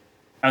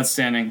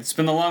 Outstanding. It's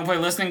been the Long Play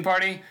Listening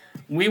Party.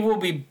 We will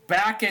be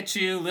back at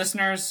you,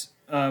 listeners,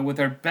 with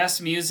our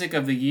best music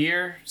of the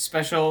year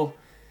special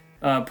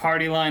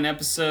party line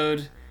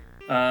episode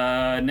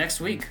next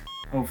week,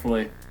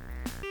 hopefully.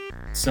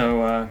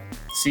 So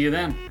see you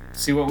then.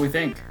 See what we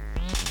think.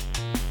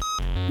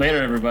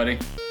 Later, everybody.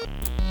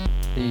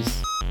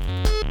 Peace.